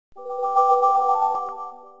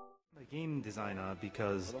game designer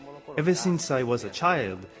because ever since I was a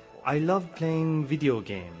child, I loved playing video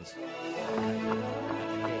games.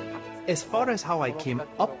 As far as how I came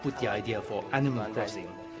up with the idea for Animal Crossing,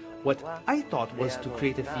 what I thought was to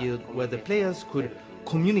create a field where the players could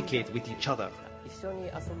communicate with each other.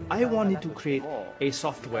 I wanted to create a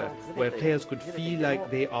software where players could feel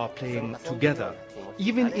like they are playing together,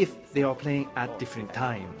 even if they are playing at different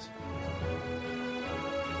times.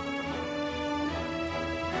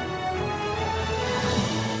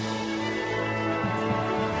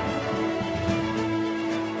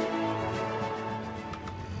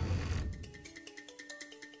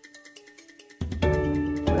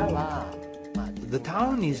 The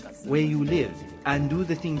town is where you live and do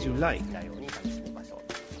the things you like.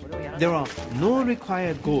 There are no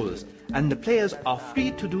required goals, and the players are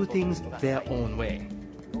free to do things their own way.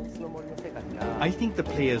 I think the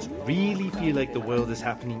players really feel like the world is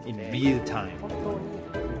happening in real time.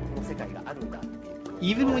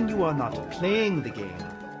 Even when you are not playing the game,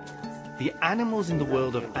 the animals in the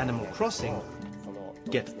world of Animal Crossing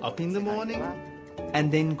get up in the morning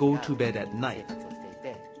and then go to bed at night.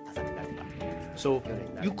 So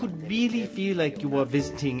you could really feel like you are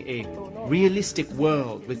visiting a realistic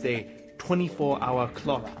world with a 24-hour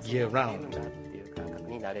clock year-round.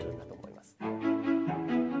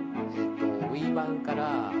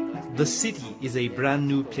 The city is a brand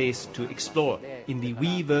new place to explore in the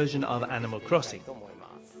Wii version of Animal Crossing.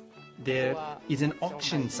 There is an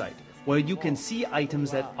auction site where you can see items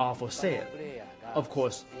that are for sale. Of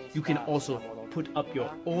course, you can also put up your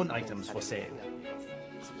own items for sale.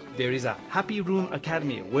 There is a Happy Room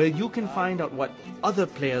Academy where you can find out what other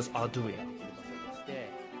players are doing.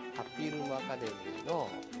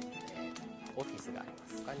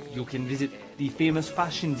 You can visit the famous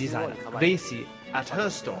fashion designer, Gracie, at her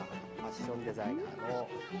store.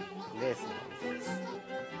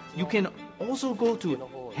 You can also go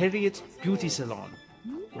to Harriet's Beauty Salon,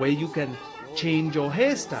 where you can change your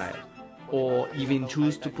hairstyle, or even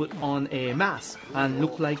choose to put on a mask and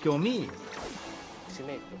look like you're me.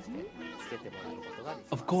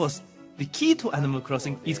 Of course, the key to Animal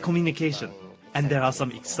Crossing is communication, and there are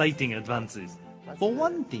some exciting advances. For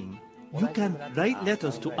one thing, you can write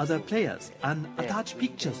letters to other players and attach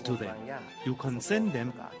pictures to them. You can send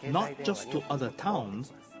them not just to other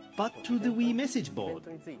towns, but to the Wii message board,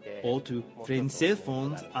 or to friends' cell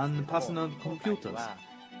phones and personal computers.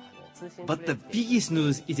 But the biggest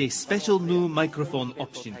news is a special new microphone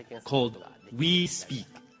option called Wii Speak.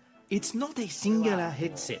 It's not a singular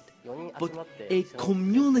headset, but a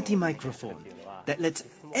community microphone that lets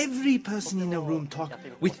every person in a room talk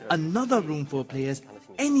with another room for players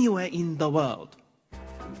anywhere in the world.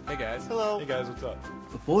 Hey guys. Hello. Hey guys, what's up?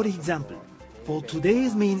 For example, for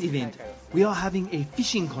today's main event, we are having a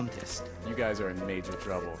fishing contest. You guys are in major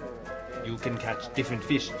trouble. You can catch different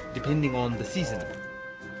fish depending on the season.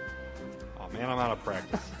 Oh man, I'm out of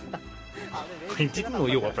practice. I didn't know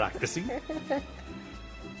you were practicing.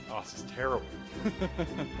 Oh, this is terrible.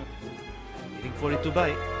 Waiting for it to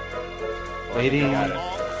bite. Waiting. Got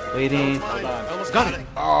it. Waiting. Hold on. Got it.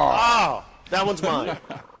 Oh, that one's mine.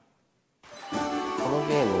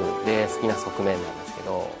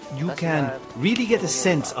 You can really get a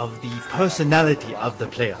sense of the personality of the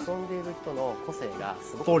player.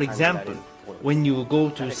 For example, when you go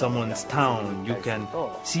to someone's town, you can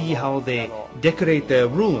see how they decorate their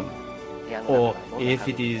room, or if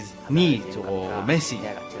it is neat or messy.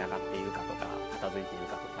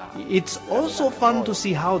 It's also fun to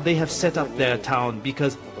see how they have set up their town,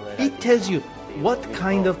 because it tells you what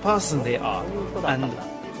kind of person they are, and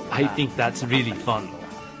I think that's really fun.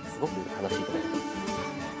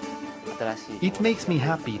 It makes me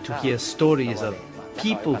happy to hear stories of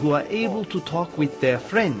people who are able to talk with their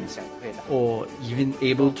friends, or even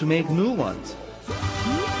able to make new ones.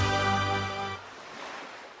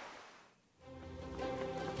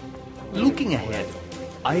 Looking ahead,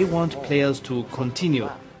 I want players to continue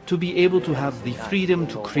to be able to have the freedom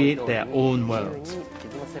to create their own worlds,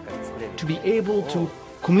 to be able to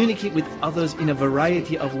communicate with others in a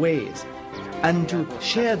variety of ways, and to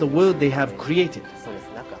share the world they have created,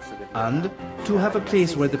 and to have a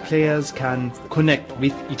place where the players can connect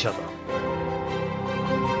with each other.